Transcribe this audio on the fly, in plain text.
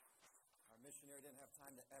missionary didn't have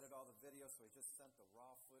time to edit all the videos, so he just sent the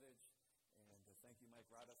raw footage. And thank you, Mike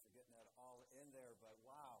Rada, for getting that all in there. But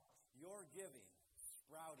wow, your giving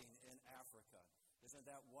sprouting in Africa. Isn't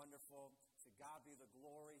that wonderful? To God be the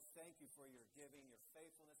glory. Thank you for your giving, your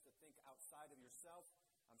faithfulness to think outside of yourself.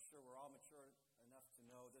 I'm sure we're all mature enough to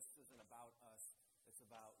know this isn't about us. It's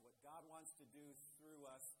about what God wants to do through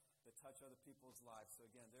us to touch other people's lives. So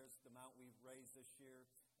again, there's the amount we've raised this year,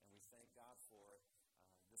 and we thank God for it.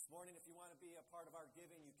 This morning, if you want to be a part of our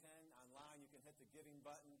giving, you can. Online, you can hit the giving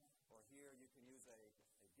button, or here you can use a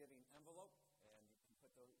giving envelope, and you can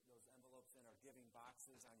put those envelopes in our giving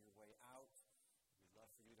boxes on your way out. We'd love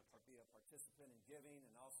for you to be a participant in giving,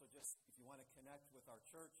 and also just if you want to connect with our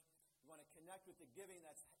church, you want to connect with the giving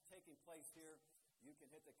that's taking place here, you can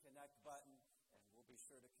hit the connect button, and we'll be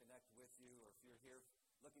sure to connect with you. Or if you're here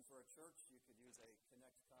looking for a church, you could use a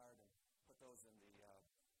connect card and put those in the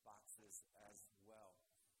boxes as well.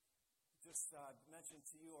 Just mentioned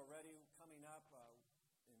to you already, coming up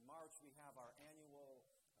in March, we have our annual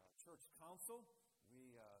church council.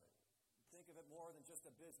 We think of it more than just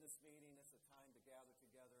a business meeting. It's a time to gather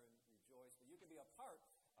together and rejoice. But you can be a part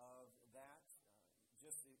of that,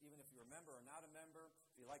 just even if you're a member or not a member.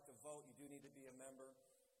 If you like to vote, you do need to be a member.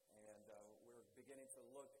 And we're beginning to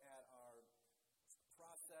look at our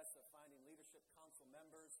process of finding leadership council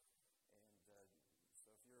members. And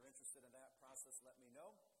so if you're interested in that process, let me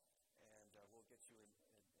know. And we'll get you in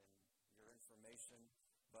your information.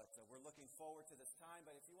 But we're looking forward to this time.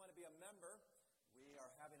 But if you want to be a member, we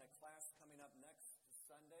are having a class coming up next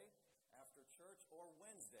Sunday after church, or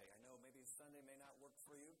Wednesday. I know maybe Sunday may not work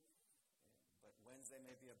for you, but Wednesday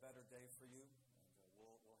may be a better day for you. And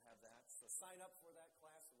we'll have that. So sign up for that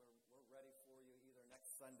class. We're ready for you either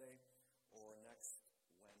next Sunday or next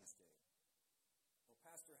Wednesday. Well,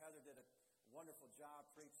 Pastor Heather did a wonderful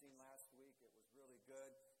job preaching last week. It was really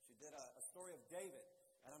good. She did a story of David,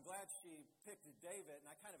 and I'm glad she picked David,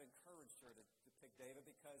 and I kind of encouraged her to pick David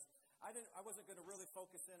because I wasn't going to really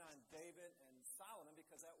focus in on David and Solomon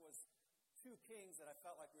because that was two kings that I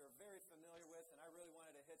felt like we were very familiar with, and I really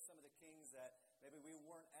wanted to hit some of the kings that maybe we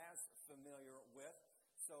weren't as familiar with.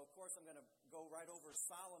 So, of course, I'm going to go right over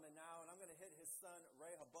Solomon now, and I'm going to hit his son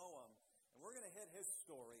Rehoboam, and we're going to hit his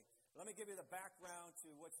story. Let me give you the background to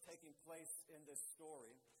what's taking place in this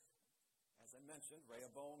story. As I mentioned,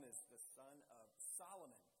 Rehoboam is the son of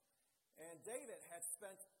Solomon. And David had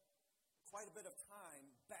spent quite a bit of time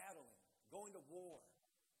battling, going to war,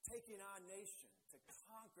 taking on nations to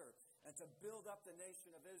conquer and to build up the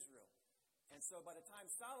nation of Israel. And so by the time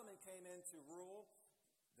Solomon came in to rule,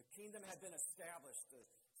 the kingdom had been established. The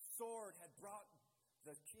sword had brought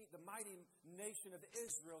the mighty nation of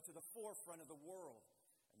Israel to the forefront of the world.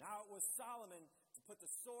 And now it was Solomon to put the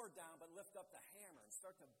sword down but lift up the hammer and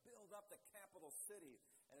start to build up the capital city.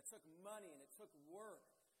 And it took money and it took work.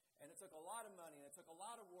 And it took a lot of money and it took a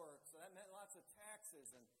lot of work. So that meant lots of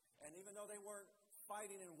taxes. And even though they weren't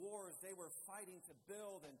fighting in wars, they were fighting to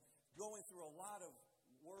build and going through a lot of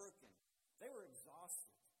work. And they were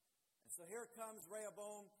exhausted. And so here comes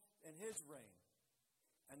Rehoboam in his reign.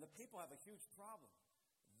 And the people have a huge problem.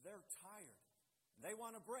 They're tired. They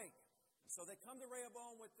want a break. So they come to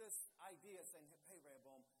Rehoboam with this idea saying, hey,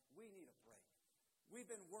 Rehoboam, we need a break. We've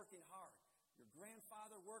been working hard. Your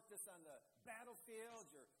grandfather worked us on the battlefield.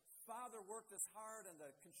 Your father worked us hard on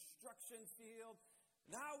the construction field.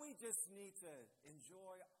 Now we just need to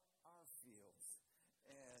enjoy our fields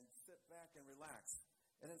and sit back and relax.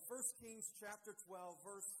 And in 1 Kings chapter 12,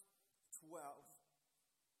 verse 12,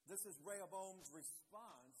 this is Rehoboam's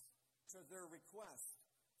response to their request.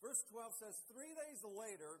 Verse 12 says, 3 days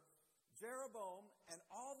later, Jeroboam and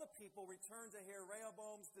all the people returned to hear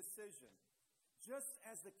Rehoboam's decision, just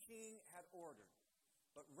as the king had ordered.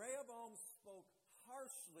 But Rehoboam spoke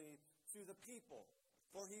harshly to the people,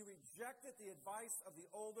 for he rejected the advice of the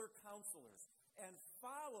older counselors and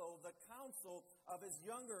followed the counsel of his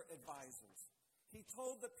younger advisors. He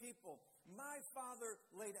told the people, my father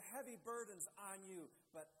laid heavy burdens on you,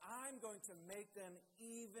 but I'm going to make them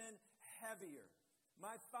even heavier.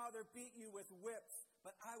 My father beat you with whips,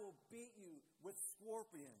 but I will beat you with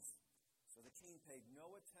scorpions. So the king paid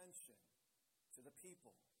no attention to the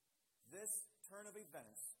people. This turn of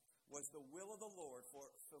events was the will of the Lord, for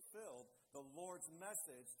it fulfilled the Lord's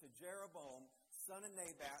message to Jeroboam, son of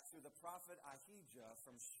Nebat, through the prophet Ahijah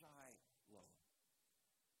from Shiloh.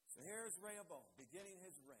 So here's Rehoboam, beginning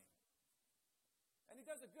his reign. And he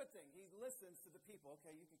does a good thing. He listens to the people.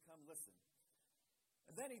 Okay, you can come listen.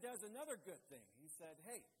 And then he does another good thing. He said,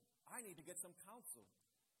 hey, I need to get some counsel.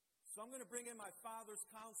 So I'm going to bring in my father's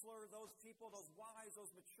counselor, those people, those wise,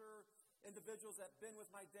 those mature individuals that have been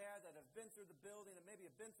with my dad, that have been through the building and maybe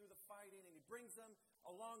have been through the fighting. And he brings them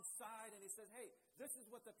alongside and he says, hey, this is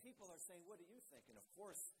what the people are saying. What do you think? And of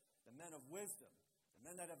course, the men of wisdom, the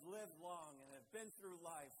men that have lived long and have been through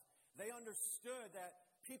life, they understood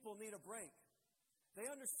that people need a break.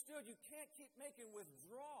 They understood you can't keep making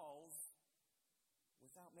withdrawals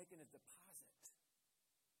without making a deposit.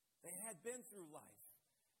 They had been through life.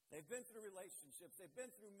 They've been through relationships. They've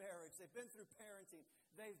been through marriage. They've been through parenting.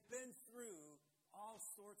 They've been through all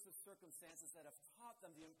sorts of circumstances that have taught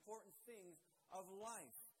them the important things of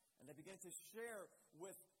life. And they began to share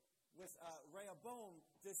with Rehoboam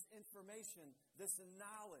this information, this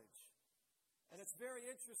knowledge. And it's very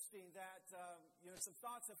interesting that, some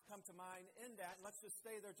thoughts have come to mind in that. And let's just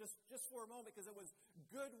stay there just for a moment because it was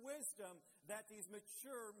good wisdom that these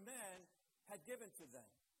mature men had given to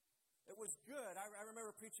them. It was good. I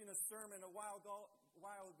remember preaching a sermon a while ago.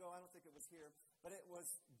 I don't think it was here. But it was,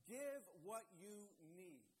 give what you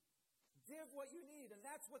need. Give what you need. And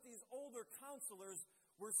that's what these older counselors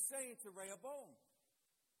were saying to Rehoboam.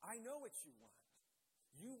 I know what you want.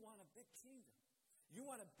 You want a big kingdom. You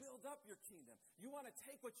want to build up your kingdom. You want to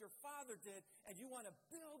take what your father did and you want to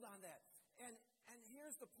build on that. And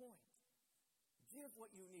here's the point. Give what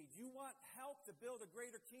you need. You want help to build a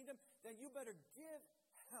greater kingdom? Then you better give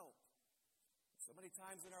help. So many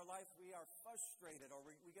times in our life we are frustrated or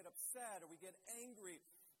we get upset or we get angry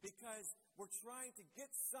because we're trying to get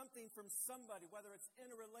something from somebody, whether it's in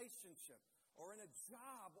a relationship or in a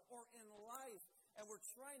job or in life, and we're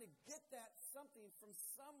trying to get that something from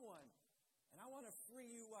someone. And I want to free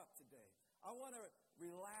you up today. I want to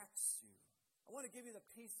relax you. I want to give you the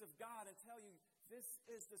peace of God and tell you this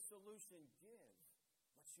is the solution. Give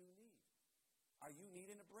what you need. Are you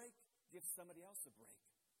needing a break? Give somebody else a break.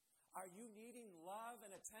 Are you needing love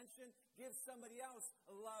and attention? Give somebody else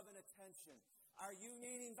love and attention. Are you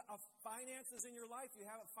needing finances in your life? You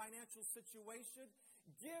have a financial situation?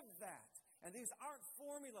 Give that. And these aren't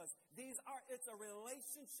formulas. It's a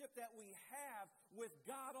relationship that we have with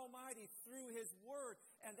God Almighty through His Word.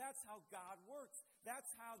 And that's how God works. That's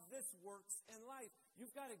how this works in life.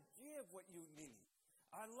 You've got to give what you need.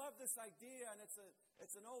 I love this idea, and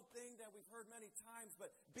it's an old thing that we've heard many times,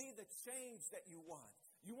 but be the change that you want.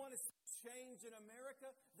 You want to see change in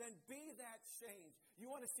America? Then be that change.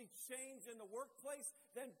 You want to see change in the workplace?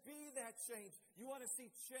 Then be that change. You want to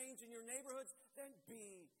see change in your neighborhoods? Then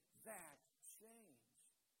be that change.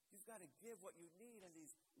 You've got to give what you need. And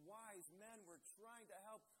these wise men were trying to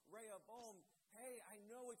help Rehoboam. Hey, I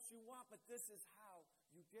know what you want, but this is how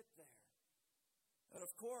you get there. And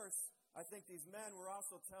of course, I think these men were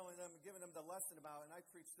also telling them, giving them the lesson about, and I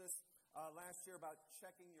preached this last year about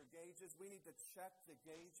checking your gauges. We need to check the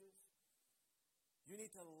gauges. You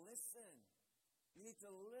need to listen. You need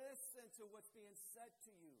to listen to what's being said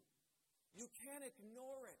to you. You can't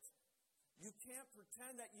ignore it. You can't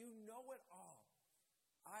pretend that you know it all.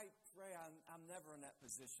 I pray I'm never in that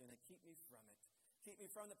position, and keep me from it. Keep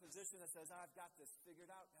me from the position that says, I've got this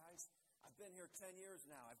figured out, guys. I've been here 10 years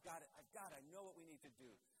now. I know what we need to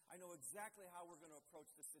do. I know exactly how we're going to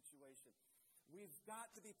approach the situation. We've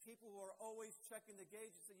got to be people who are always checking the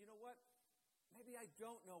gauge and say, you know what? Maybe I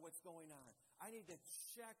don't know what's going on. I need to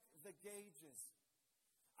check the gauges.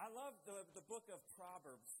 I love the book of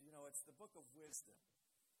Proverbs. It's the book of wisdom.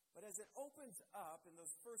 But as it opens up in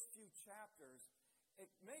those first few chapters,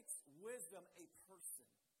 it makes wisdom a person.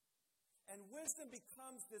 And wisdom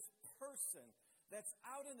becomes this person that's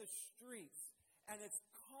out in the streets, and it's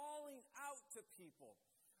calling out to people.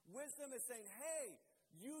 Wisdom is saying, hey,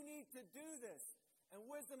 you need to do this. And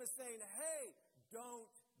wisdom is saying, hey,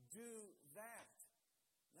 don't do that.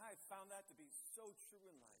 And I've found that to be so true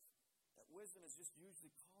in life, that wisdom is just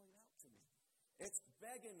usually calling out to me. It's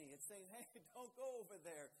begging me. It's saying, hey, don't go over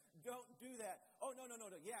there. Don't do that. Oh, no.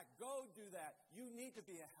 Yeah, go do that. You need to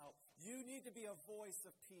be a help. You need to be a voice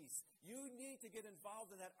of peace. You need to get involved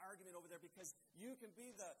in that argument over there because you can be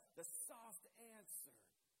the soft answer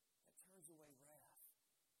that turns away wrath.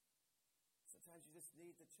 Sometimes you just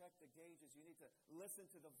need to check the gauges. You need to listen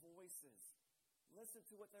to the voices. Listen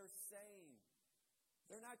to what they're saying.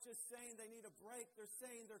 They're not just saying they need a break. They're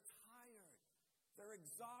saying they're tired. They're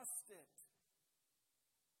exhausted.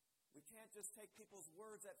 We can't just take people's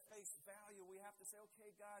words at face value. We have to say,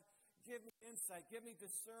 okay, God, give me insight. Give me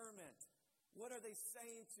discernment. What are they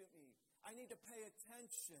saying to me? I need to pay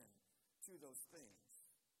attention to those things.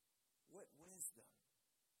 What wisdom.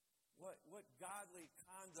 What godly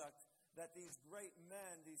conduct that these great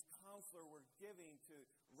men, these counselors were giving to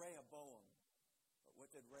Rehoboam. But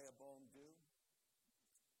what did Rehoboam do?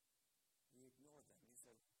 He ignored them. He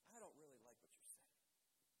said, I don't really like what you're saying.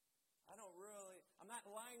 I'm not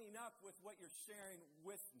lining up with what you're sharing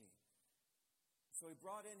with me. So he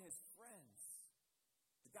brought in his friends,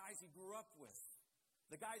 the guys he grew up with,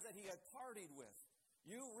 the guys that he had partied with.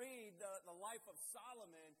 You read the life of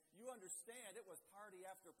Solomon, you understand it was party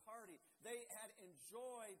after party. They had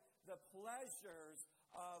enjoyed the pleasures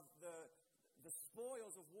of the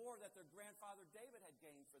spoils of war that their grandfather David had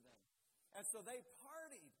gained for them. And so they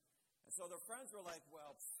partied. And so their friends were like,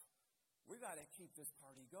 well, we've got to keep this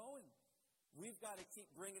party going. We've got to keep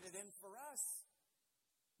bringing it in for us.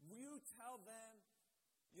 You tell them,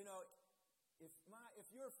 you know, if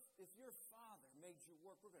your father made you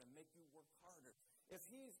work, we're going to make you work harder. If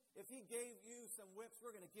he gave you some whips,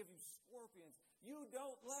 we're going to give you scorpions. You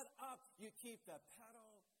don't let up. You keep the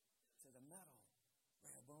pedal to the metal.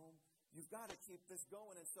 Rehoboam, you've got to keep this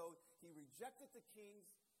going. And so he rejected the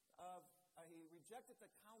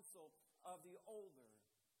counsel of the older,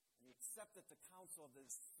 and he accepted the counsel of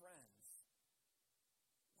his friends.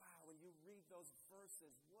 Wow, when you read those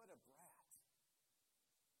verses, what a brat.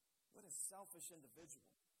 What a selfish individual.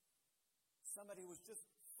 Somebody who was just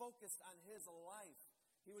focused on his life.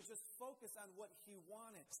 He was just focused on what he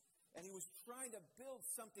wanted. And he was trying to build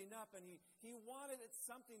something up, and he wanted it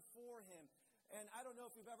something for him. And I don't know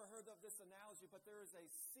if you've ever heard of this analogy, but there is a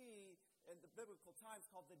sea in the biblical times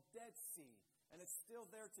called the Dead Sea. And it's still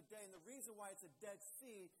there today. And the reason why it's a Dead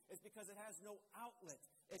Sea is because it has no outlet.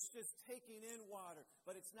 It's just taking in water,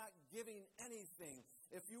 but it's not giving anything.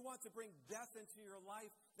 If you want to bring death into your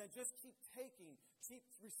life, then just keep taking. Keep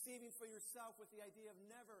receiving for yourself with the idea of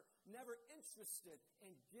never interested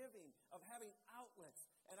in giving, of having outlets.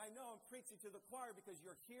 And I know I'm preaching to the choir because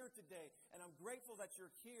you're here today, and I'm grateful that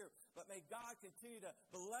you're here. But may God continue to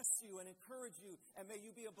bless you and encourage you, and may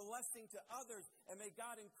you be a blessing to others, and may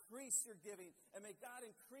God increase your giving, and may God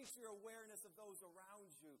increase your awareness of those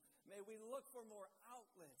around you. May we look for more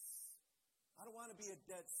outlets. I don't want to be a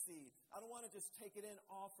dead sea. I don't want to just take it in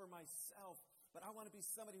all for myself, but I want to be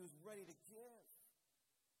somebody who's ready to give.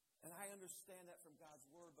 And I understand that from God's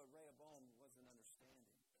word, but Rehoboam wasn't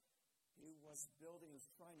understanding. He was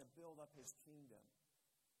trying to build up his kingdom.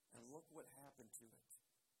 And look what happened to it.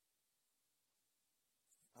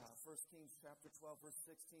 1 Kings chapter 12, verse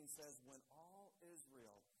 16 says, when all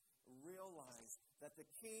Israel realized that the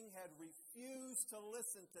king had refused to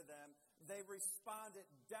listen to them, they responded,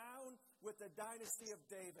 down with the dynasty of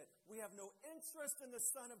David. We have no interest in the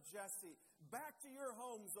son of Jesse. Back to your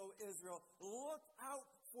homes, O Israel. Look out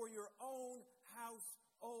for your own house,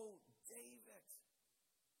 O David.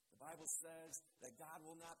 The Bible says that God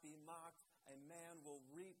will not be mocked. A man will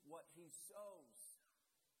reap what he sows.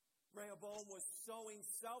 Rehoboam was sowing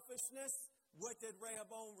selfishness. What did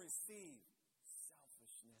Rehoboam receive?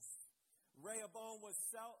 Selfishness. Rehoboam was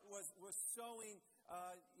sowing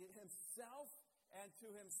himself, and to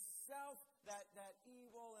himself that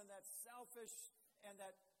evil and that selfish and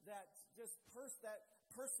that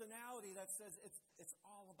personality that says it's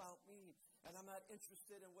all about me and I'm not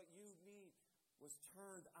interested in what you need was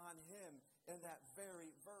turned on him in that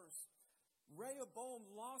very verse. Rehoboam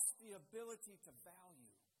lost the ability to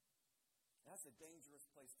value. That's a dangerous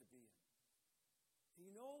place to be in. He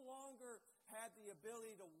no longer had the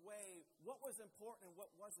ability to weigh what was important and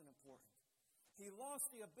what wasn't important. He lost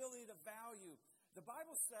the ability to value. The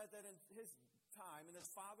Bible said that in his time, in his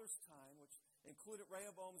father's time, which included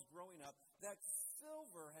Rehoboam's growing up, that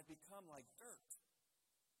silver had become like dirt.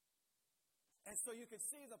 And so you could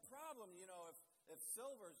see the problem, if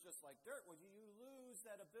silver is just like dirt, well, you lose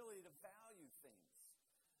that ability to value things.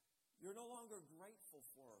 You're no longer grateful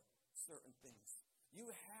for certain things. You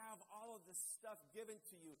have all of this stuff given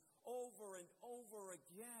to you over and over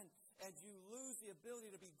again, and you lose the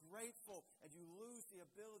ability to be grateful, and you lose the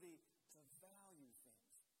ability to value things.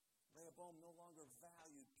 Rehoboam no longer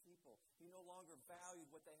valued people. He no longer valued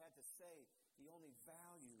what they had to say. He only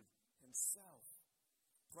valued himself.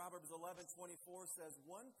 Proverbs 11:24 says,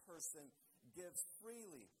 one person gives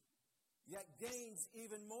freely, yet gains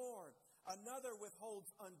even more. Another withholds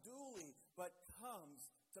unduly, but comes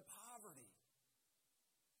to poverty.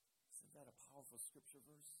 Isn't that a powerful scripture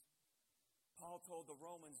verse? Paul told the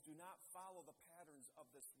Romans, do not follow the patterns of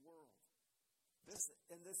this world.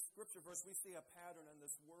 In this scripture verse, we see a pattern in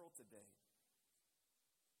this world today.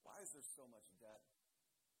 Why is there so much debt?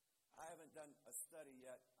 I haven't done a study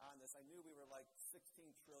yet on this. I knew we were like $16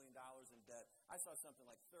 trillion in debt. I saw something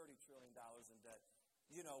like $30 trillion in debt.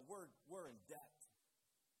 We're in debt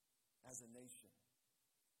as a nation.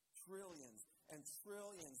 Trillions and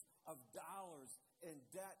trillions of dollars in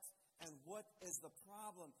debt. And what is the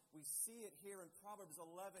problem? We see it here in Proverbs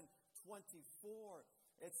 11:24.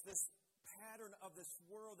 It's this pattern of this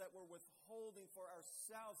world that we're withholding for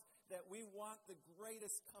ourselves, that we want the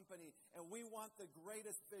greatest company, and we want the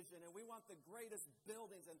greatest vision, and we want the greatest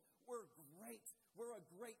buildings, and we're great. We're a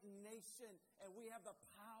great nation, and we have the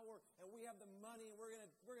power, and we have the money, and we're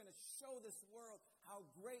gonna show this world how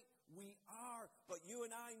great we are. But you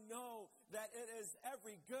and I know that it is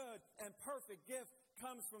every good and perfect gift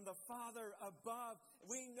comes from the Father above.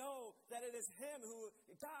 We know that it is Him who,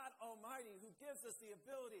 God Almighty, who gives us the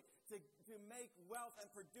ability to make wealth and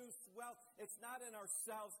produce wealth. It's not in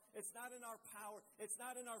ourselves. It's not in our power. It's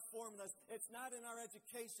not in our formulas. It's not in our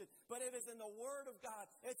education. But it is in the Word of God.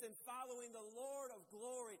 It's in following the Lord of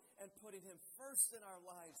glory and putting Him first in our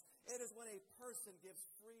lives. It is when a person gives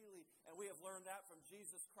freely, and we have learned that from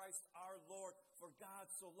Jesus Christ our Lord. For God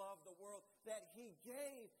so loved the world that He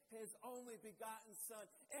gave His only begotten Son.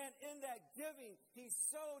 And in that giving, He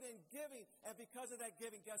sowed in giving. And because of that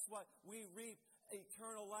giving, guess what? We reap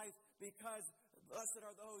eternal life, because blessed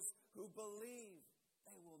are those who believe.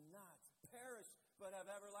 They will not perish, but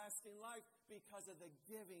have everlasting life because of the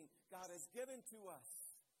giving God has given to us.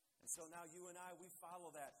 And so now you and I, we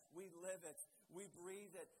follow that. We live it. We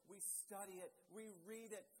breathe it. We study it. We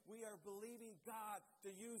read it. We are believing God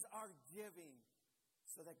to use our giving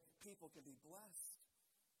so that people can be blessed.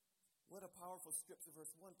 What a powerful scripture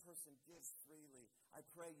verse. One person gives freely. I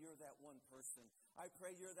pray you're that one person. I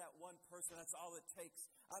pray you're that one person. That's all it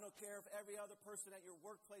takes. I don't care if every other person at your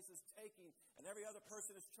workplace is taking and every other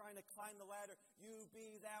person is trying to climb the ladder. You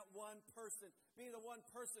be that one person. Be the one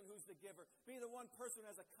person who's the giver. Be the one person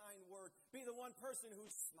who has a kind word. Be the one person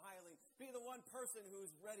who's smiling. Be the one person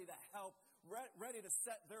who's ready to help, ready to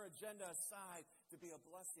set their agenda aside to be a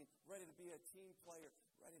blessing, ready to be a team player,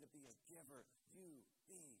 ready to be a giver. You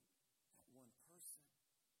be that one person.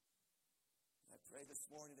 I pray this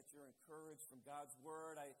morning that you're encouraged from God's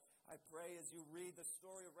Word. I pray as you read the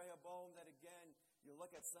story of Rehoboam that again, you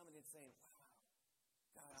look at somebody and say, wow,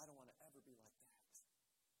 God, I don't want to ever be like that.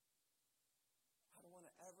 I don't want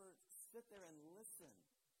to ever sit there and listen.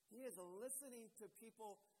 He is listening to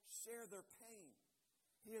people share their pain.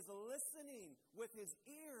 He is listening with his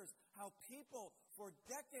ears how people for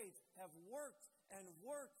decades have worked, and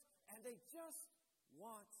they just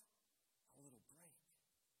want a little break.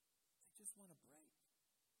 They just want a break.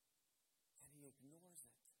 And he ignores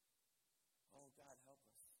it. Oh, God, help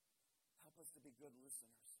us. Help us to be good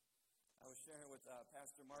listeners. I was sharing with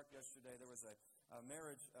Pastor Mark yesterday. There was a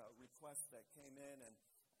marriage request that came in,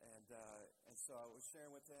 and so I was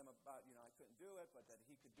sharing with him about, I couldn't do it, but that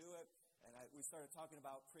he could do it. And we started talking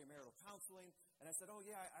about premarital counseling. And I said, oh,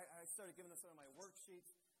 yeah, I started giving them some of my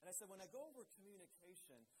worksheets. And I said, when I go over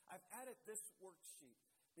communication, I've added this worksheet.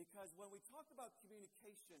 Because when we talk about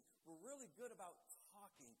communication, we're really good about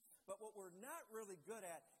talking. But what we're not really good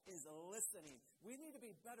at is listening. We need to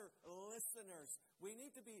be better listeners. We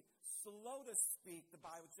need to be slow to speak, the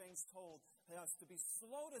Bible, James told us to be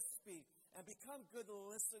slow to speak and become good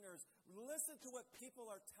listeners. Listen to what people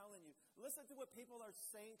are telling you. Listen to what people are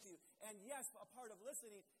saying to you. And yes, a part of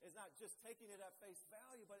listening is not just taking it at face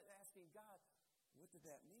value, but asking God, what did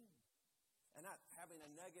that mean? And not having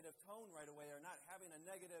a negative tone right away, or not having a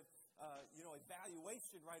negative,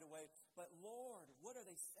 evaluation right away. But Lord, what are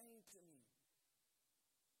they saying to me?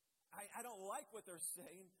 I don't like what they're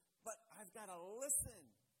saying, but I've got to listen.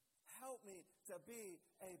 Help me to be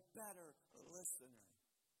a better listener.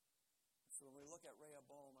 So when we look at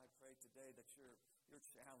Rehoboam, I pray today that you're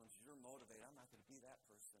challenged, you're motivated. I'm not going to be that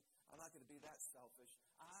person. I'm not going to be that selfish.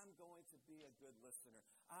 I'm going to be a good listener.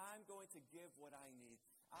 I'm going to give what I need.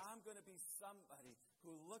 I'm going to be somebody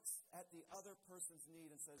who looks at the other person's need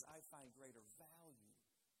and says, I find greater value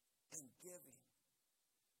in giving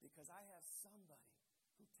because I have somebody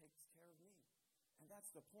who takes care of me. And that's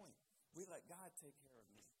the point. We let God take care of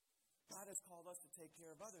me. God has called us to take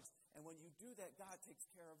care of others. And when you do that, God takes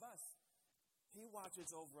care of us. He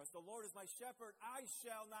watches over us. The Lord is my shepherd. I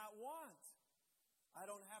shall not want. I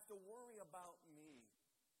don't have to worry about me.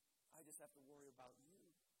 I just have to worry about you.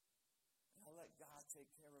 And I let God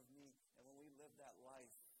take care of me. And when we live that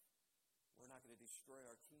life, we're not going to destroy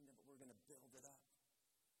our kingdom, but we're going to build it up.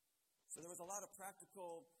 So there was a lot of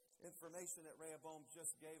practical information that Rehoboam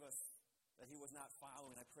just gave us that he was not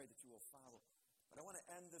following. I pray that you will follow. But I want to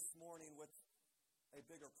end this morning with a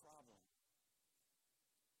bigger problem.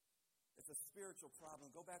 It's a spiritual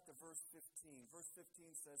problem. Go back to verse 15. Verse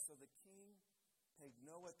 15 says, so the king paid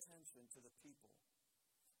no attention to the people.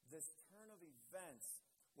 This turn of events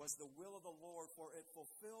was the will of the Lord, for it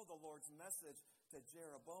fulfilled the Lord's message to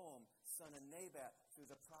Jeroboam, son of Nebat,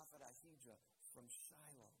 through the prophet Ahijah from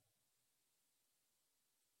Shiloh.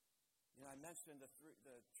 I mentioned the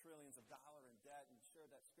trillions of dollars in debt and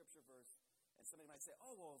shared that scripture verse. And somebody might say,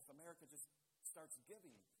 oh, well, if America just starts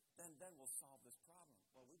giving, then we'll solve this problem.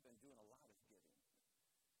 Well, we've been doing a lot of giving.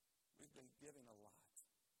 We've been giving a lot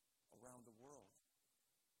around the world.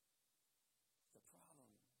 The problem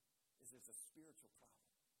is there's a spiritual problem.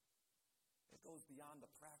 It goes beyond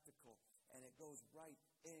the practical, and it goes right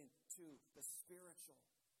into the spiritual.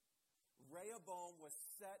 Rehoboam was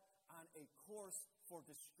set on a course for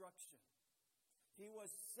destruction. He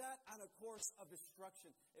was set on a course of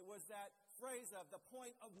destruction. It was that phrase of the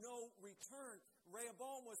point of no return.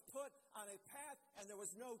 Rehoboam was put on a path, and there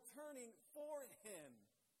was no turning for him.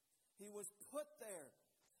 He was put there.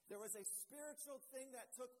 There was a spiritual thing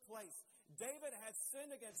that took place. David had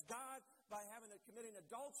sinned against God by committing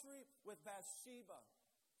adultery with Bathsheba.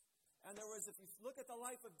 And there was, if you look at the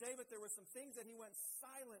life of David, there were some things that he went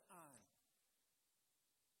silent on.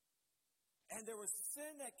 And there was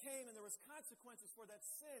sin that came, and there was consequences for that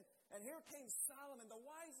sin. And here came Solomon, the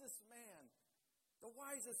wisest man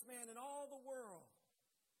in all the world.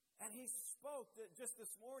 And he spoke, just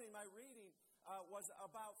this morning, my reading was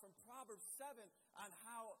about from Proverbs 7 on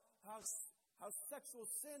how sexual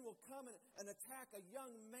sin will come and attack a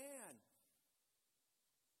young man.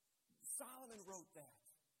 Solomon wrote that.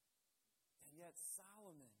 And yet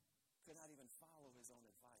Solomon could not even follow his own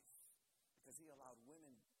advice because he allowed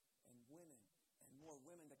women and more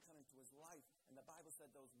women to come into his life. And the Bible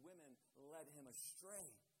said those women led him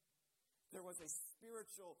astray. There was a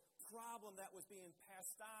spiritual problem that was being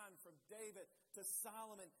passed on from David to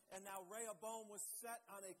Solomon. And now Rehoboam was set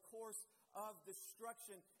on a course of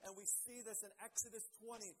destruction. And we see this in Exodus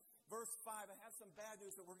 20, verse 5. I have some bad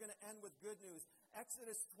news, but we're going to end with good news.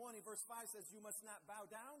 Exodus 20, verse 5 says, "You must not bow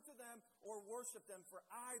down to them or worship them, for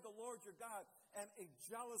I, the Lord your God, am a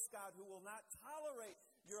jealous God who will not tolerate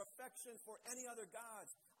your affection for any other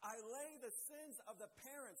gods. I lay the sins of the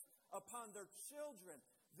parents upon their children.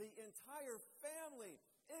 The entire family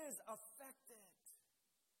is affected.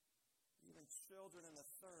 Even children in the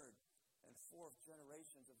third and fourth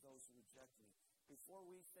generations of those who reject me." Before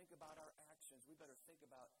we think about our actions, we better think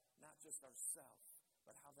about not just ourselves,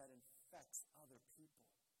 but how that infects other people.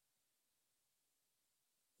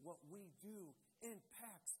 What we do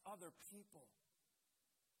impacts other people.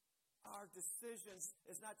 Our decisions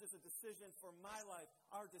is not just a decision for my life.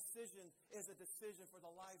 Our decision is a decision for the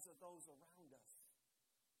lives of those around us.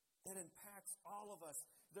 It impacts all of us.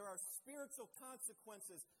 There are spiritual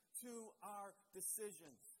consequences to our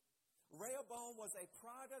decisions. Rehoboam was a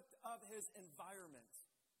product of his environment.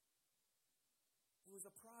 He was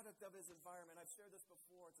a product of his environment. I've shared this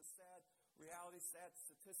before. It's a sad reality, sad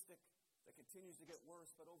statistic that continues to get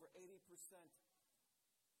worse. But over 80%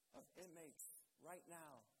 of inmates right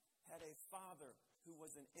now had a father who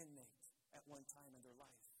was an inmate at one time in their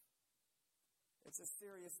life. It's a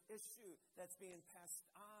serious issue that's being passed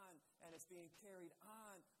on, and it's being carried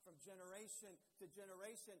on from generation to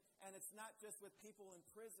generation. And it's not just with people in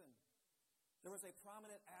prison. There was a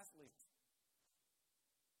prominent athlete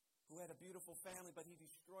who had a beautiful family, but he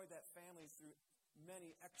destroyed that family through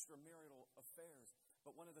many extramarital affairs.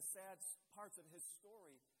 But one of the sad parts of his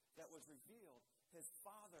story that was revealed, his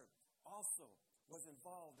father also was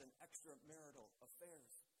involved in extramarital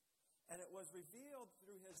affairs. And it was revealed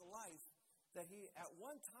through his life that he, at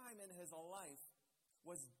one time in his life,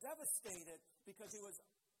 was devastated because he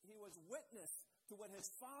was witness to what his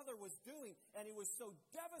father was doing, and he was so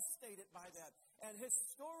devastated by that. And his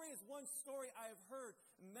story is one story I have heard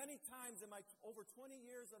many times in my over 20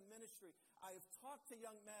 years of ministry. I have talked to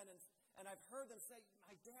young men, and I've heard them say,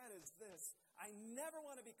 "My dad is this. I never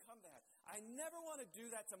want to become that. I never want to do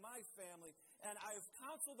that to my family." And I've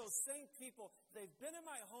counseled those same people. They've been in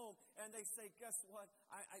my home, and they say, "Guess what?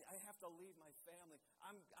 I have to leave my family.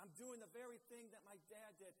 I'm doing the very thing that my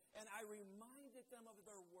dad did." And I reminded them of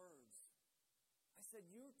their words. I said,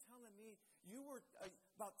 "You're telling me, you were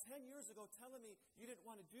about 10 years ago telling me you didn't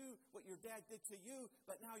want to do what your dad did to you,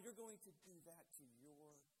 but now you're going to do that to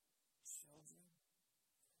your children?"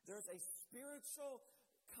 There's a spiritual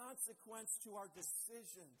consequence to our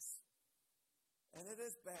decisions. And it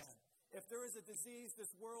is bad. If there is a disease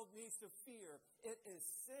this world needs to fear, it is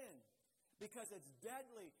sin. Because it's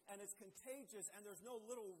deadly and it's contagious, and there's no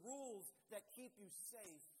little rules that keep you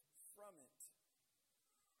safe from it.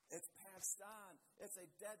 It's passed on. It's a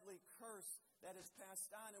deadly curse that is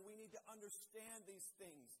passed on, and we need to understand these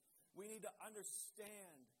things. We need to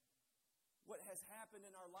understand what has happened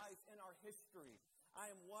in our life, in our history. I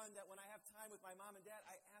am one that when I have time with my mom and dad,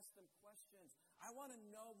 I ask them questions. I want to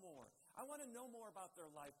know more. I want to know more about their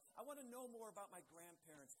life. I want to know more about my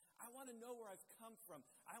grandparents. I want to know where I've come from.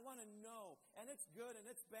 I want to know. And it's good and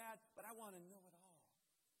it's bad, but I want to know it all.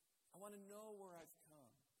 I want to know where I've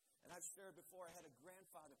come. And I've shared before, I had a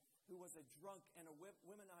grandfather who was a drunk and a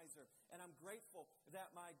womanizer. And I'm grateful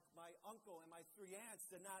that my uncle and my 3 aunts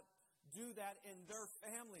did not do that in their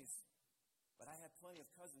families. But I had plenty of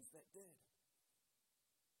cousins that did.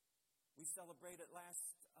 We celebrated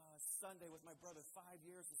last Sunday with my brother 5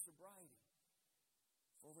 years of sobriety.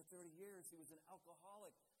 For over 30 years, he was an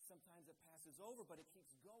alcoholic. Sometimes it passes over, but it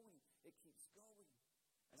keeps going. It keeps going.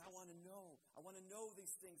 And I want to know. I want to know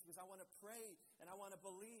these things because I want to pray and I want to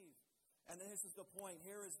believe. And this is the point.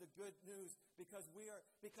 Here is the good news. Because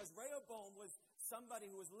Rehoboam was somebody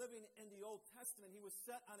who was living in the Old Testament. He was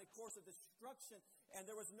set on a course of destruction. And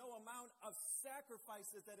there was no amount of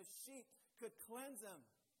sacrifices that a sheep could cleanse him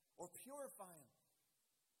or purify him.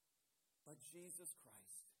 But Jesus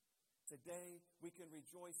Christ. Today, we can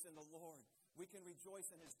rejoice in the Lord. We can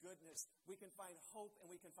rejoice in His goodness. We can find hope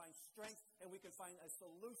and we can find strength and we can find a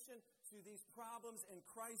solution to these problems in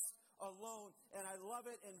Christ alone. And I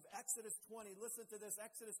love it in Exodus 20. Listen to this,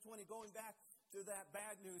 Exodus 20, going back to that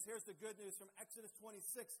bad news. Here's the good news from Exodus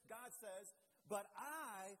 26. God says, "But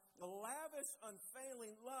I lavish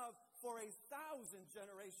unfailing love for 1,000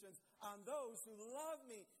 generations on those who love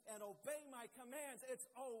me and obey my commands." It's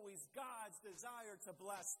always God's desire to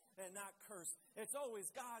bless and not curse. It's always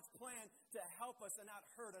God's plan to help us and not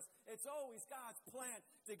hurt us. It's always God's plan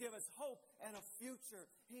to give us hope and a future.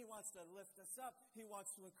 He wants to lift us up. He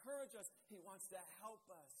wants to encourage us. He wants to help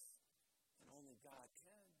us. And only God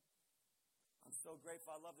can. I'm so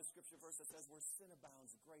grateful. I love the scripture verse that says, "Where sin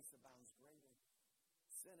abounds, grace abounds greatly."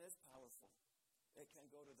 Sin is powerful. It can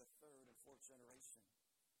go to the 3rd and 4th generation.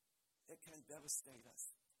 It can devastate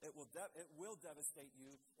us. It will devastate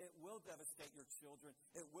you. It will devastate your children.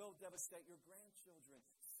 It will devastate your grandchildren.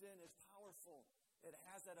 Sin is powerful. It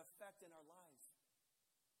has that effect in our lives.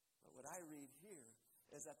 But what I read here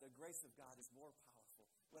is that the grace of God is more powerful.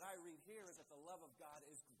 What I read here is that the love of God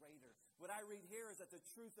is greater. What I read here is that the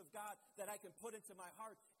truth of God that I can put into my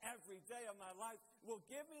heart every day of my life will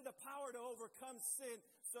give me the power to overcome sin.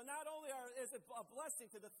 So not only is it a blessing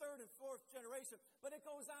to the 3rd and 4th generation, but it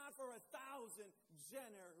goes on for 1,000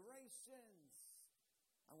 generations.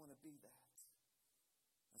 I want to be that.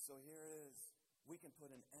 And so here it is. We can put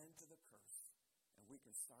an end to the curse and we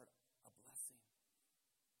can start a blessing.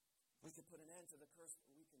 We can put an end to the curse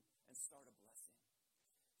and start a blessing.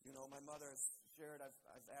 You know, my mother has shared,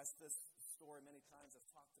 I've asked this story many times. I've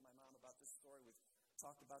talked to my mom about this story. We've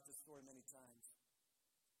talked about this story many times.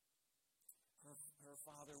 Her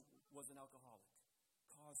father was an alcoholic,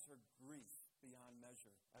 caused her grief beyond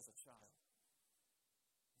measure as a child.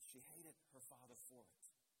 She hated her father for it.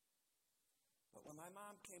 But when my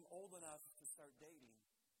mom came old enough to start dating,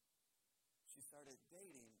 she started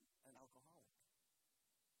dating an alcoholic.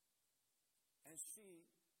 And she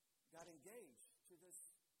got engaged to this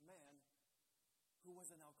man who was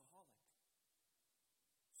an alcoholic.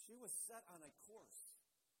 She was set on a course.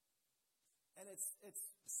 And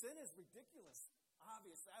sin is ridiculous,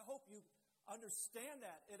 obviously. I hope you understand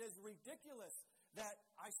that. It is ridiculous that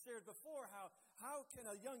I shared before how can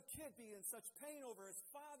a young kid be in such pain over his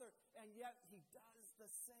father and yet he does the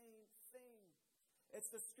same thing. It's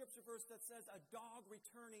the scripture verse that says a dog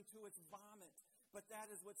returning to its vomit. But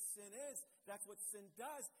that is what sin is. That's what sin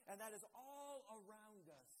does. And that is all around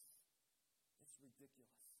us. It's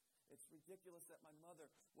ridiculous. It's ridiculous that my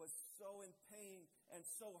mother was so in pain and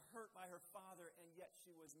so hurt by her father, and yet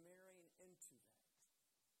she was marrying into that.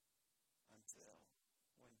 Until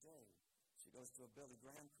one day, she goes to a Billy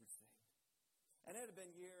Graham crusade. And it had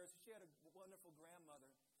been years. She had a wonderful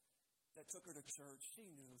grandmother that took her to church. She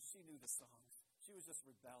knew the songs. She was just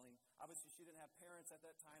rebelling. Obviously, she didn't have parents at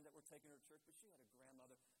that time that were taking her to church, but she had a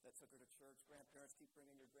grandmother that took her to church. Grandparents, keep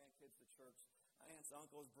bringing your grandkids to church. Aunts,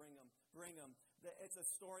 uncles, bring them. It's a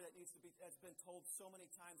story that's been told so many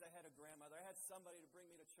times. I had a grandmother. I had somebody to bring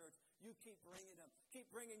me to church. You keep bringing them. Keep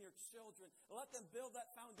bringing your children. Let them build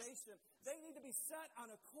that foundation. They need to be set on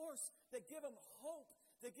a course that give them hope,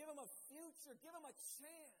 that give them a future, give them a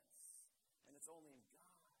chance. And it's only in God.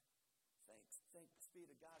 Thanks be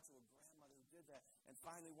to God to a grandmother who did that. And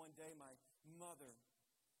finally, one day, my mother,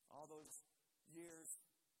 all those years,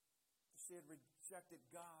 she had rejected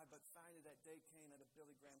God, but finally that day came at a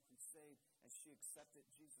Billy Graham crusade, and she accepted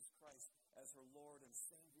Jesus Christ as her Lord and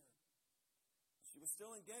Savior. She was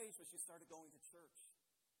still engaged, but she started going to church.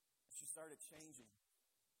 She started changing.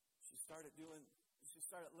 She started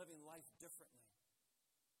living life differently.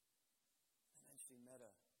 And then she met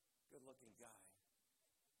a good-looking guy.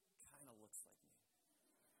 Kind of looks like me.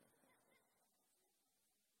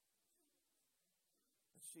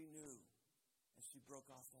 But she knew, and she broke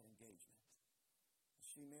off that engagement. And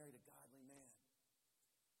she married a godly man.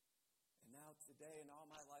 And now today, in all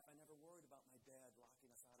my life, I never worried about my dad locking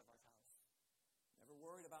us out of our never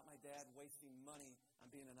worried about my dad wasting money on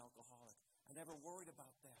being an alcoholic. I never worried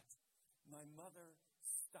about that. My mother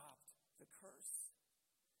stopped the curse.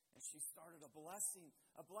 And she started a blessing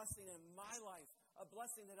in my life, a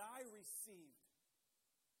blessing that I received.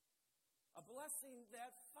 A blessing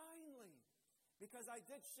that finally, because I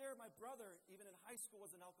did share my brother, even in high school,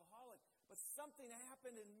 was an alcoholic, but something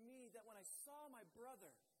happened in me that when I saw my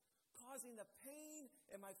brother causing the pain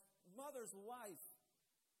in my mother's life,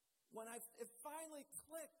 it finally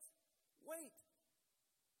clicked. Wait,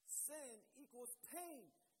 sin equals pain.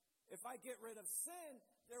 If I get rid of sin,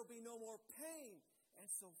 there will be no more pain. And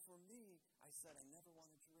so for me, I said I never want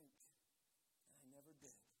to drink. And I never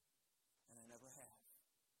did. And I never have.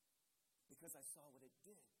 Because I saw what it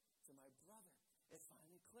did to my brother. It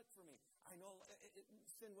finally clicked for me. I know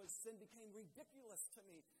sin became ridiculous to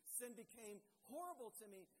me. Sin became horrible to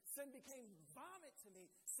me. Sin became vomit to me.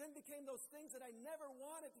 Sin became those things that I never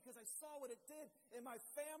wanted because I saw what it did in my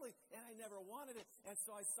family and I never wanted it. And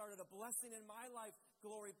so I started a blessing in my life.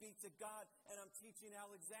 Glory be to God. And I'm teaching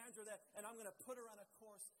Alexandra that, and I'm going to put her on a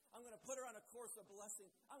course. I'm going to put her on a course of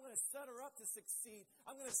blessing. I'm going to set her up to succeed.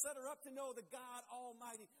 I'm going to set her up to know the God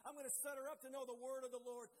Almighty. I'm going to set her up to know the word of the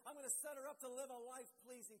Lord. I'm going to set her up to live a life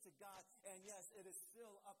pleasing to God. And yes, it is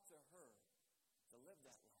still up to her to live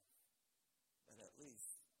that life. But at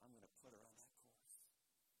least I'm going to put her on that course.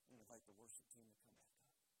 I'm going to invite the worship team to come back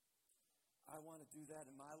up. I want to do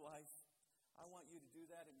that in my life. I want you to do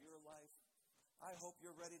that in your life. I hope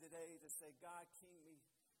you're ready today to say, God, King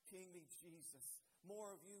me, Jesus.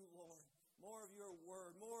 More of you, Lord. More of your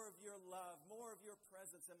word. More of your love. More of your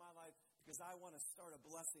presence in my life. Because I want to start a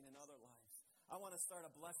blessing in other lives. I want to start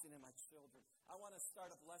a blessing in my children. I want to start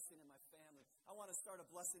a blessing in my family. I want to start a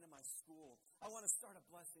blessing in my school. I want to start a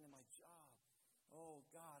blessing in my job. Oh,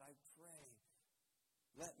 God, I pray.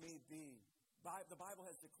 Let me be. The Bible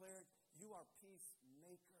has declared you are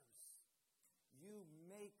peacemakers. You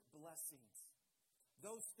make blessings.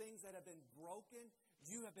 Those things that have been broken,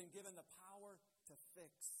 you have been given the power to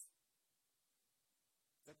fix.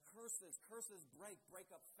 The curses break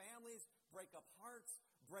up families, break up hearts,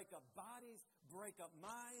 break up bodies, break up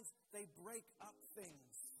minds. They break up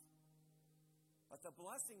things. But the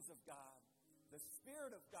blessings of God, the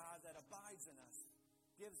Spirit of God that abides in us,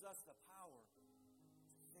 gives us the power to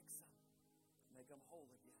fix them, to make them whole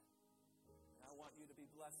again. And I want you to be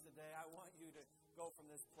blessed today. I want you to go from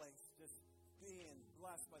this place just being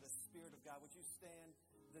blessed by the Spirit of God. Would you stand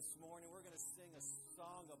this morning? We're going to sing a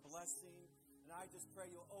song of blessing. And I just pray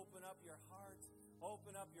you'll open up your heart,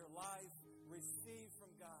 open up your life, receive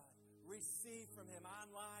from God, receive from Him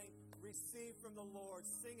online, receive from the Lord.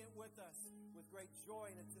 Sing it with us with great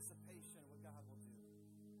joy and anticipation what God will do.